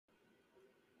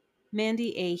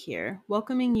Mandy A. here,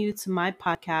 welcoming you to my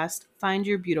podcast, Find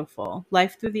Your Beautiful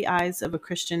Life Through the Eyes of a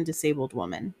Christian Disabled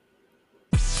Woman.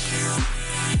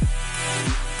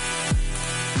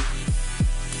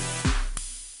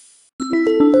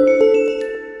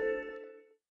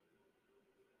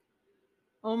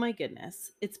 Oh my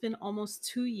goodness, it's been almost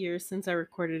 2 years since I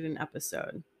recorded an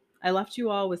episode. I left you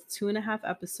all with 2.5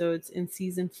 episodes in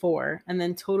season 4 and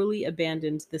then totally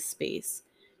abandoned this space.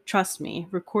 Trust me,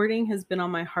 recording has been on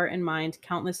my heart and mind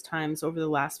countless times over the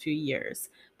last few years,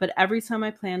 but every time I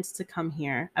planned to come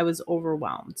here, I was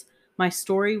overwhelmed. My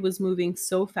story was moving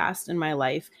so fast in my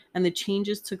life, and the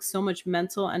changes took so much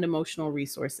mental and emotional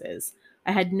resources.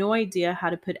 I had no idea how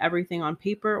to put everything on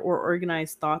paper or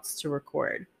organize thoughts to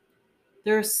record.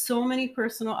 There are so many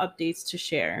personal updates to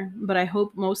share, but I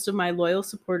hope most of my loyal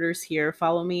supporters here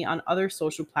follow me on other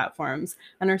social platforms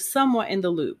and are somewhat in the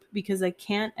loop because I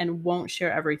can't and won't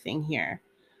share everything here.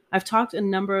 I've talked a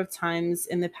number of times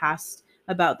in the past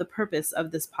about the purpose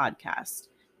of this podcast.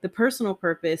 The personal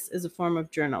purpose is a form of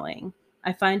journaling.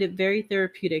 I find it very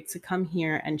therapeutic to come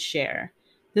here and share.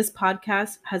 This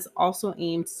podcast has also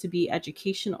aimed to be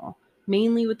educational,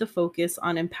 mainly with the focus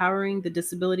on empowering the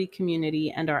disability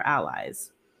community and our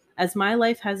allies. As my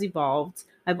life has evolved,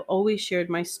 I've always shared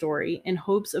my story in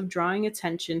hopes of drawing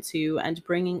attention to and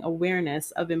bringing awareness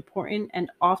of important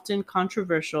and often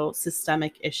controversial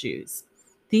systemic issues.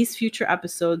 These future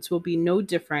episodes will be no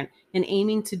different in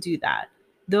aiming to do that,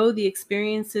 though the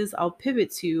experiences I'll pivot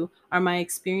to are my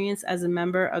experience as a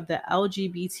member of the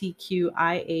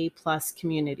LGBTQIA plus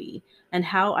community and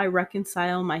how I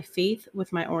reconcile my faith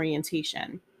with my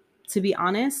orientation. To be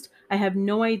honest, I have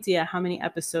no idea how many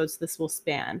episodes this will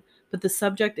span, but the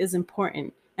subject is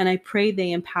important, and I pray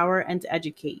they empower and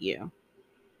educate you.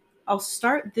 I'll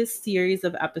start this series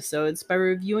of episodes by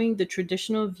reviewing the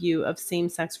traditional view of same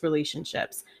sex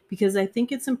relationships because I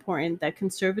think it's important that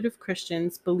conservative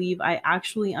Christians believe I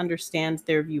actually understand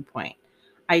their viewpoint.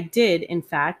 I did, in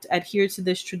fact, adhere to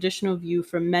this traditional view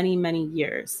for many, many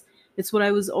years. It's what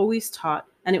I was always taught,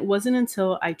 and it wasn't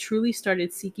until I truly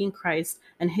started seeking Christ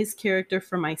and his character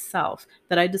for myself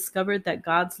that I discovered that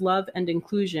God's love and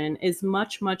inclusion is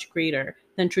much, much greater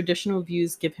than traditional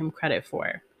views give him credit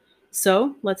for.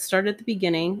 So let's start at the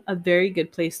beginning, a very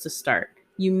good place to start.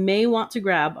 You may want to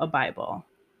grab a Bible.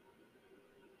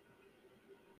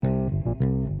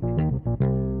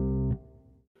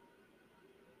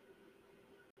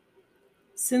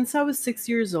 Since I was 6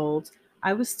 years old,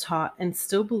 I was taught and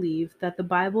still believe that the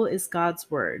Bible is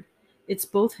God's word. It's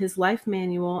both his life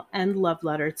manual and love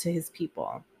letter to his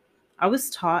people. I was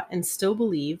taught and still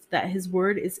believe that his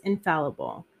word is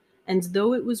infallible, and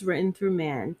though it was written through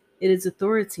man, it is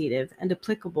authoritative and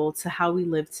applicable to how we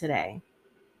live today.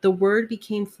 The Word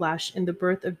became flesh in the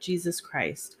birth of Jesus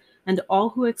Christ, and all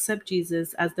who accept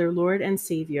Jesus as their Lord and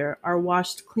Savior are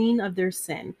washed clean of their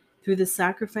sin through the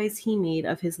sacrifice he made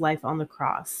of his life on the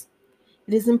cross.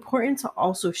 It is important to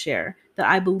also share that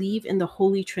I believe in the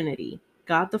Holy Trinity,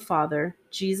 God the Father,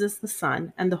 Jesus the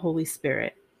Son, and the Holy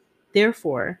Spirit.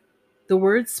 Therefore, the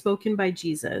words spoken by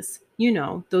Jesus,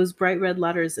 those bright red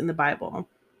letters in the Bible,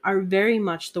 are very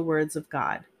much the words of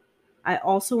God. I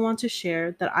also want to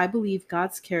share that I believe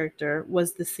God's character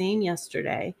was the same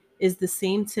yesterday, is the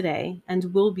same today,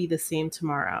 and will be the same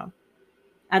tomorrow.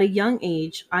 At a young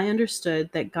age, I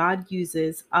understood that God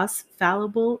uses us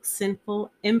fallible, sinful,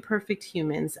 imperfect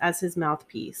humans as his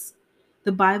mouthpiece.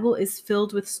 The Bible is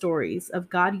filled with stories of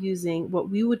God using what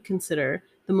we would consider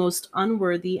the most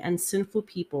unworthy and sinful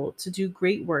people to do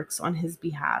great works on his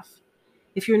behalf.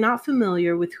 If you're not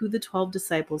familiar with who the 12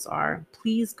 disciples are,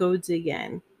 please go dig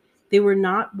in. They were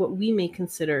not what we may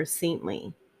consider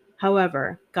saintly.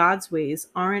 However, God's ways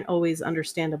aren't always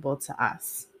understandable to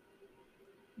us.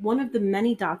 One of the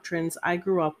many doctrines I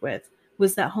grew up with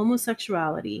was that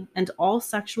homosexuality and all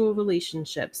sexual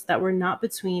relationships that were not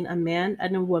between a man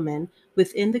and a woman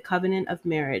within the covenant of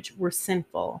marriage were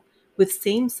sinful, with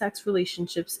same sex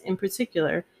relationships in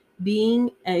particular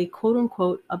being a quote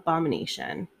unquote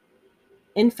abomination.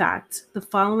 In fact, the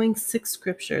following 6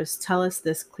 scriptures tell us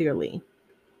this clearly.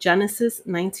 Genesis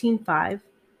 19:5,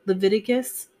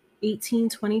 Leviticus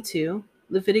 18:22,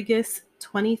 Leviticus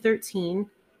 20:13,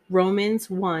 Romans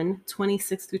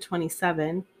 1:26 through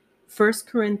 27, 1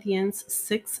 Corinthians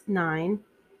 6:9,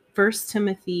 1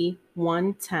 Timothy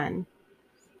 1:10.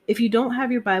 If you don't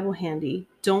have your Bible handy,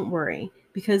 don't worry,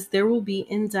 because there will be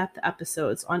in-depth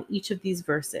episodes on each of these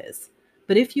verses.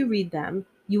 But if you read them,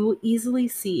 you will easily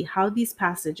see how these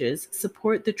passages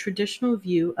support the traditional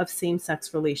view of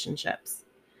same-sex relationships.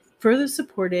 Further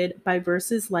supported by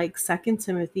verses like 2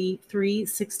 Timothy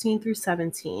 3:16 through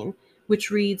 17,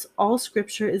 which reads, "All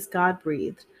scripture is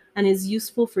God-breathed, and is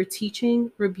useful for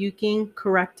teaching, rebuking,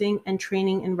 correcting, and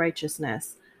training in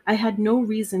righteousness. I had no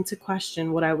reason to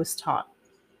question what I was taught.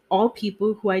 All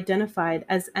people who identified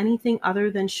as anything other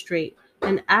than straight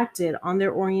and acted on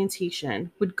their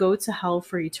orientation would go to hell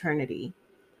for eternity.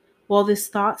 While this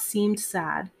thought seemed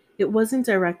sad, it wasn't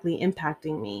directly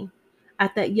impacting me.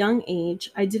 At that young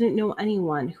age, I didn't know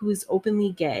anyone who was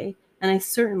openly gay, and I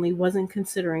certainly wasn't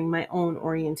considering my own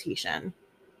orientation.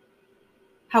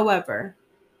 However,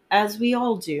 as we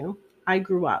all do, I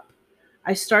grew up.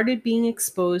 I started being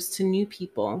exposed to new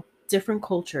people, different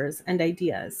cultures, and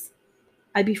ideas.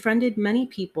 I befriended many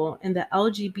people in the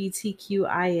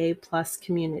LGBTQIA plus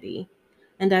community,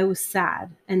 and I was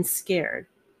sad and scared.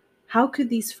 How could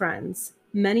these friends,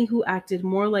 many who acted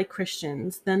more like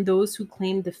Christians than those who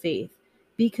claimed the faith,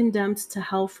 be condemned to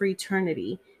hell for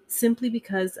eternity simply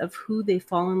because of who they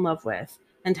fall in love with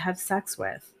and have sex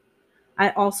with? I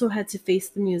also had to face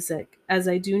the music, as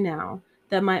I do now,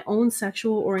 that my own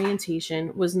sexual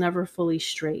orientation was never fully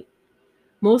straight.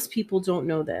 Most people don't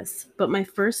know this, but my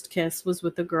first kiss was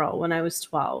with a girl when I was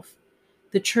 12.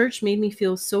 The church made me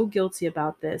feel so guilty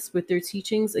about this with their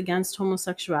teachings against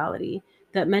homosexuality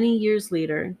that many years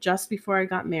later, just before I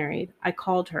got married, I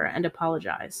called her and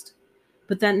apologized.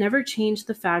 But that never changed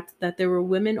the fact that there were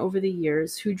women over the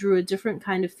years who drew a different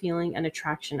kind of feeling and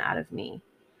attraction out of me.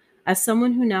 As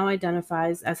someone who now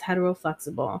identifies as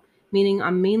heteroflexible, meaning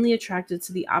I'm mainly attracted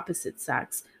to the opposite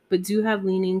sex, but do have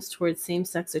leanings towards same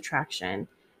sex attraction,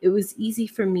 it was easy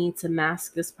for me to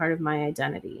mask this part of my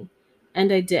identity.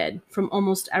 And I did, from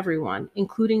almost everyone,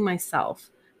 including myself.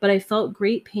 But I felt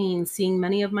great pain seeing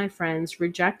many of my friends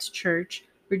reject church,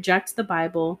 reject the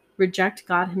Bible, reject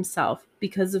God Himself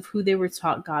because of who they were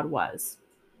taught God was.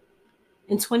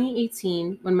 In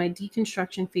 2018, when my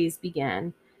deconstruction phase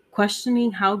began,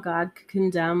 questioning how God could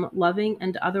condemn loving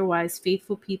and otherwise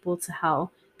faithful people to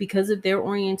hell because of their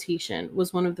orientation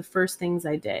was one of the first things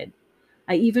I did.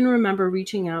 I even remember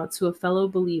reaching out to a fellow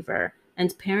believer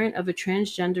and parent of a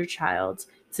transgender child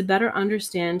to better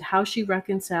understand how she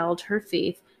reconciled her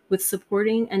faith with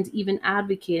supporting and even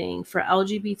advocating for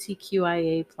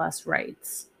LGBTQIA plus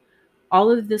rights. All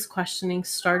of this questioning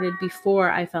started before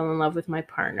I fell in love with my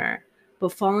partner,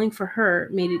 but falling for her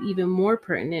made it even more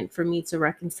pertinent for me to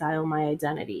reconcile my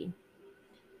identity.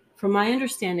 From my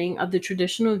understanding of the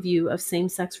traditional view of same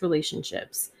sex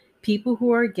relationships, people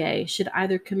who are gay should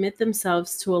either commit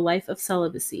themselves to a life of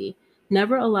celibacy,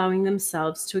 never allowing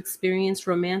themselves to experience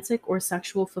romantic or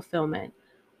sexual fulfillment,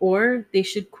 or they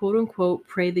should quote unquote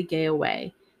pray the gay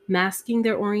away, masking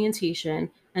their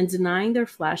orientation and denying their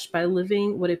flesh by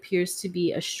living what appears to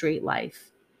be a straight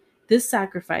life. This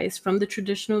sacrifice from the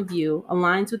traditional view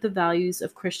aligns with the values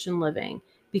of Christian living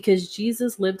because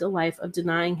Jesus lived a life of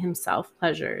denying himself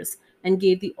pleasures and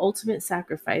gave the ultimate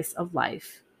sacrifice of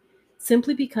life.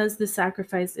 Simply because the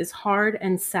sacrifice is hard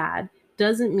and sad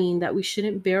doesn't mean that we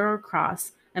shouldn't bear our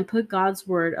cross and put God's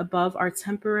word above our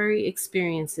temporary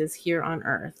experiences here on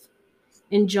earth.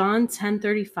 In John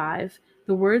 10:35,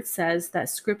 the word says that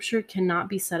scripture cannot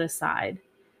be set aside.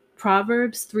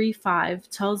 Proverbs 3:5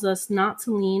 tells us not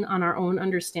to lean on our own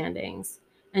understandings,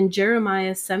 and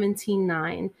Jeremiah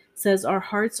 17:9 says our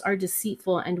hearts are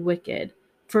deceitful and wicked,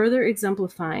 further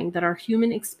exemplifying that our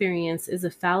human experience is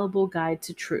a fallible guide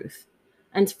to truth.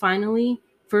 And finally,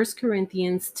 1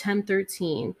 Corinthians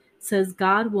 10:13 says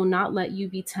God will not let you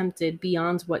be tempted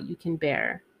beyond what you can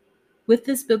bear. With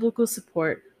this biblical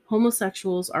support,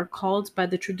 homosexuals are called by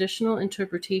the traditional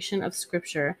interpretation of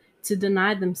Scripture to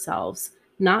deny themselves,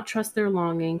 not trust their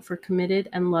longing for committed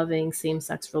and loving same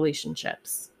sex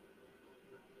relationships.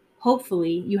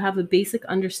 Hopefully, you have a basic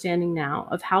understanding now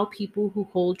of how people who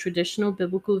hold traditional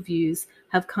biblical views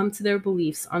have come to their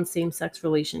beliefs on same sex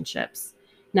relationships.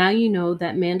 Now you know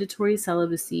that mandatory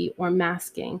celibacy or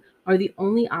masking are the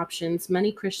only options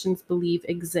many Christians believe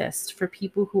exist for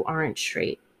people who aren't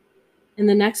straight. In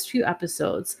the next few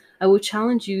episodes, I will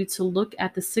challenge you to look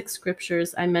at the 6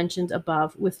 scriptures I mentioned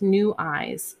above with new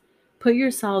eyes. Put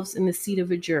yourselves in the seat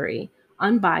of a jury,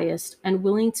 unbiased and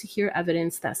willing to hear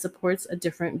evidence that supports a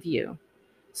different view.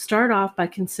 Start off by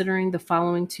considering the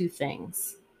following 2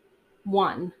 things.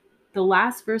 1. The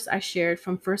last verse I shared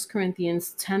from 1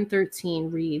 Corinthians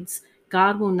 10:13 reads,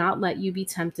 God will not let you be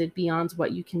tempted beyond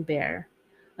what you can bear.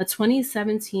 A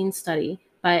 2017 study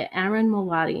by Aaron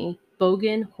Mulati,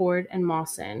 Bogan, Horde, and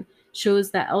Mawson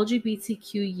shows that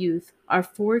LGBTQ youth are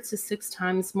 4 to 6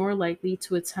 times more likely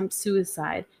to attempt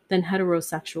suicide than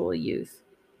heterosexual youth.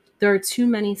 There are too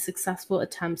many successful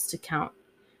attempts to count.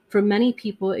 For many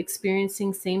people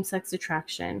experiencing same sex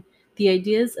attraction, the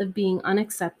ideas of being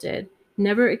unaccepted,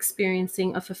 never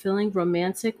experiencing a fulfilling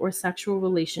romantic or sexual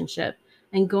relationship,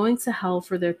 and going to hell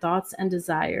for their thoughts and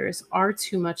desires are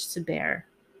too much to bear.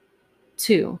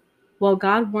 2. While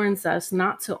God warns us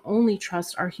not to only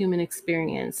trust our human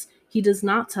experience, He does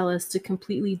not tell us to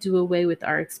completely do away with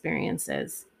our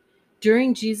experiences.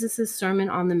 During Jesus' Sermon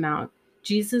on the Mount,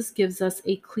 Jesus gives us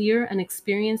a clear and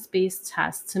experience-based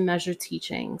test to measure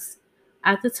teachings.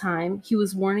 At the time, He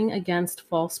was warning against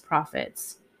false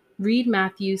prophets. Read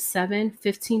Matthew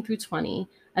 7:15 through 20,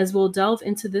 as we'll delve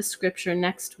into this scripture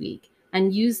next week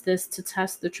and use this to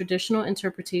test the traditional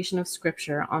interpretation of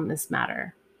scripture on this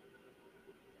matter.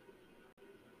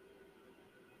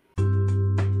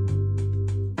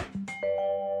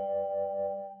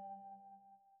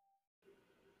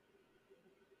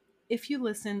 If you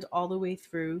listened all the way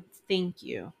through, thank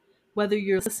you. Whether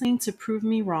you're listening to prove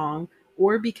me wrong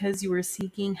or because you are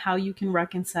seeking how you can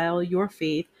reconcile your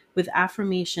faith with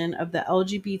affirmation of the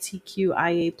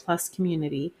LGBTQIA+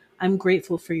 community, I'm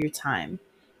grateful for your time.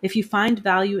 If you find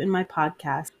value in my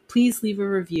podcast, please leave a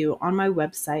review on my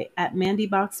website at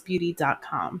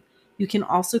mandyboxbeauty.com. You can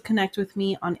also connect with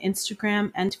me on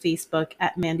Instagram and Facebook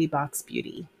at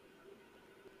mandyboxbeauty.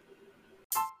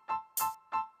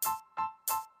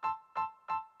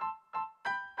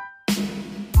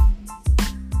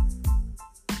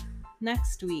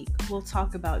 Next week, we'll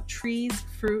talk about trees,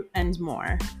 fruit, and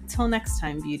more. Till next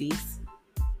time, beauties.